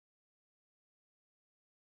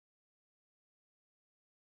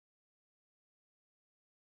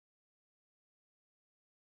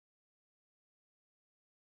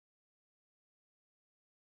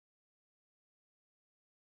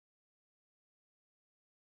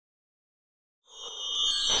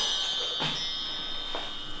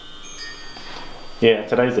Yeah,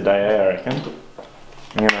 today's the day, I reckon.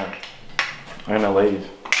 I'm gonna leave.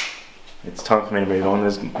 It's time for me to move on.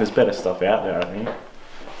 There's better stuff out there, I think.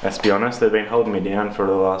 Let's be honest, they've been holding me down for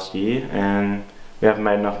the last year, and we haven't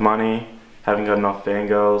made enough money, haven't got enough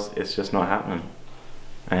fangirls. It's just not happening.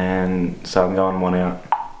 And so I'm going one out.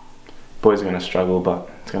 Boys are gonna struggle, but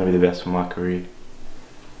it's gonna be the best for my career.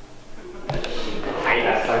 I hate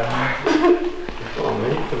that so hard. Oh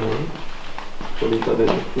mate, come on. What have you got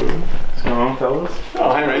there? What's going on, fellas?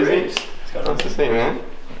 Oh, hey Reeves. Nice to see you, man.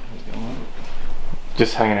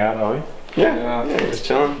 Just hanging out, are we? Yeah, just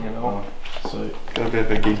chilling. You know, so got a bit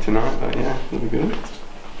of a gig tonight, but yeah, it'll be good.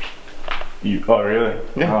 Oh really?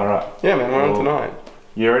 Yeah. Oh, right. Yeah, man, we're on tonight.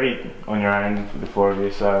 You're already on your own for the four of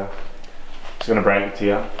you, so just gonna break it to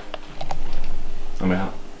you. I'm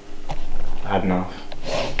out. I had enough.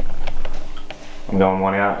 I'm going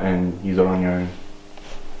one out, and you're on your own.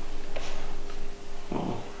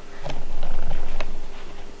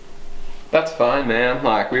 That's fine, man.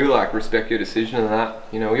 Like, we respect your decision and that.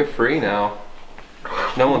 You know, you're free now.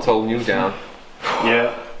 No one's holding you down.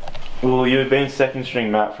 Yeah. Well, you've been second string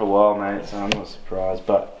Matt for a while, mate, so I'm not surprised.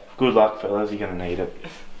 But good luck, fellas. You're gonna need it.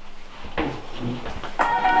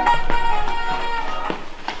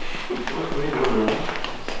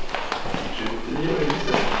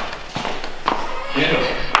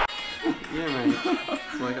 Yeah, mate.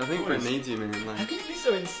 Like, I think Brent needs you, man. Like, How can you be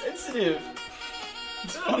so insensitive?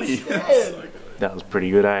 It's funny. That was pretty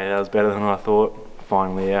good, eh? That was better than I thought.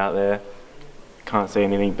 Finally out there. Can't see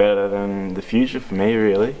anything better than the future for me,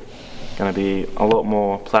 really. Gonna be a lot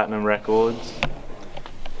more platinum records,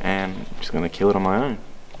 and I'm just gonna kill it on my own.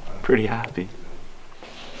 Pretty happy.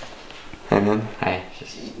 hey, man. Hey,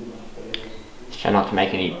 just try not to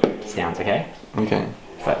make any sounds, okay? Okay.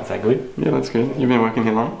 Is that good? Yeah, that's good. You've been working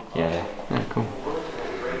here long? Yeah. Yeah, cool.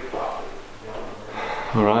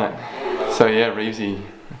 Alright. So yeah, Reevesy,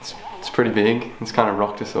 it's pretty big. It's kind of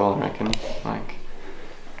rocked us all, I reckon. Like,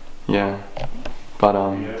 yeah. But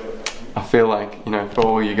I feel like, you know, for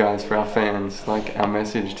all you guys, for our fans, like, our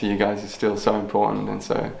message to you guys is still so important, and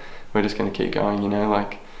so we're just going to keep going, you know,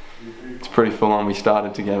 like, it's pretty full on. We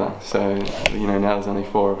started together, so, you know, now there's only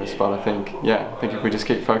 4 of us, but I think if we just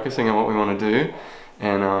keep focusing on what we want to do,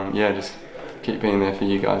 and yeah, just keep being there for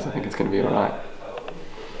you guys, I think it's going to be alright.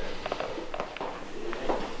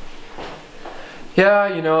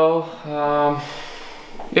 Yeah, you know,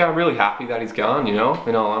 yeah, I'm really happy that he's gone, you know,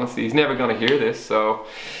 in all honesty. He's never going to hear this, so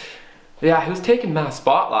yeah, he was taking my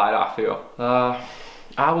spotlight, I feel.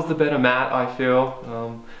 I was the better Matt, I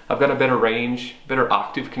feel. I've got a better range, better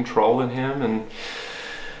octave control than him, and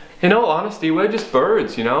in all honesty, we're just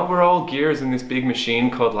birds, you know. We're all gears in this big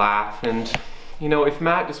machine called life, and you know, if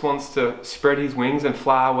Matt just wants to spread his wings and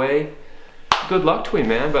fly away, good luck to him,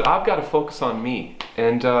 man, but I've got to focus on me,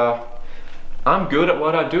 and I'm good at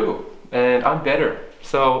what I do, and I'm better.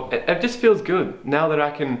 So it just feels good now that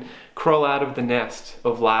I can crawl out of the nest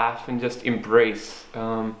of life and just embrace.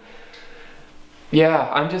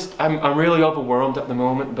 Yeah, I'm really overwhelmed at the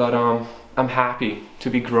moment, but I'm happy to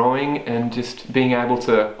be growing and just being able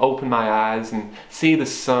to open my eyes and see the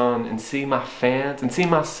sun and see my fans and see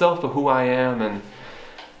myself for who I am, and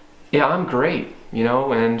yeah, I'm great, you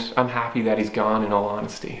know, and I'm happy that he's gone, in all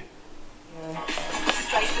honesty.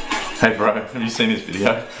 Hey bro, have you seen this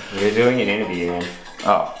video? We're doing an interview, man.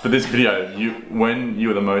 Oh, but this video, when you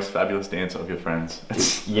were the most fabulous dancer of your friends.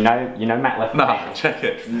 You know Matt left the band. Nah, check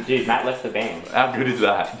it. Dude, Matt left the band. How good is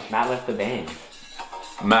that? Matt left the band.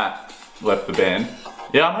 Matt left the band.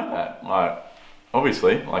 Yeah, I know that. Like,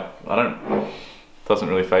 obviously, like, doesn't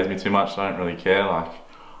really faze me too much, so I don't really care, like.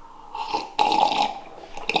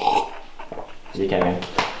 You okay, man?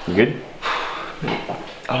 You good?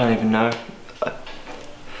 I don't even know.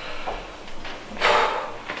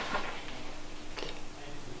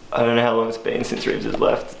 I don't know how long it's been since Reeves has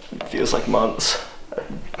left. It feels like months.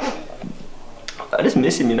 I just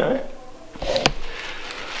miss him, you know?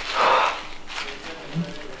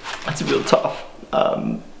 That's real tough.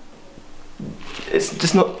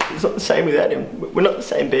 It's not the same without him. We're not the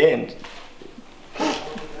same band.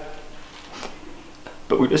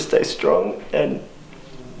 But we just stay strong, and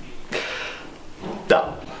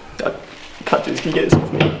nah, I can't do this. Can you get this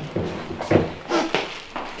off me?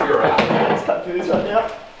 You're right. I just can't do this right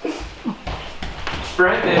now.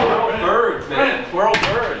 Brent, man, we're all birds, man. We're all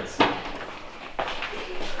birds.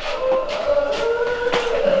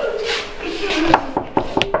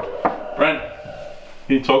 Brent,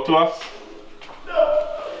 can you talk to us?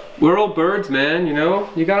 We're all birds, man, you know?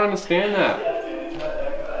 You gotta understand that.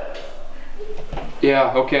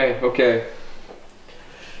 Yeah, okay.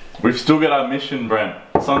 We've still got our mission, Brent.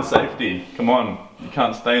 Sun safety. Come on, you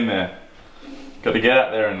can't stay in there. got to get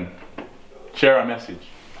out there and share our message.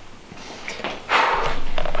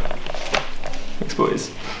 Thanks,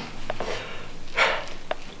 boys.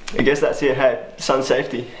 I guess that's it. Hey, sun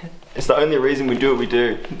safety. It's the only reason we do what we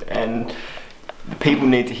do, and the people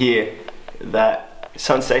need to hear that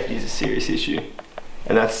sun safety is a serious issue,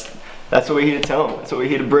 and that's what we're here to tell them. That's what we're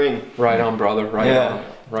here to bring. Right on, brother. Right on.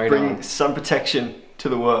 Right bring on. sun protection to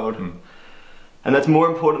the world, and that's more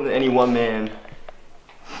important than any one man.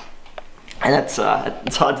 And that's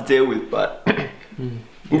it's hard to deal with, but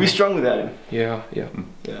we'll be strong without him. Yeah.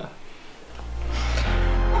 Yeah.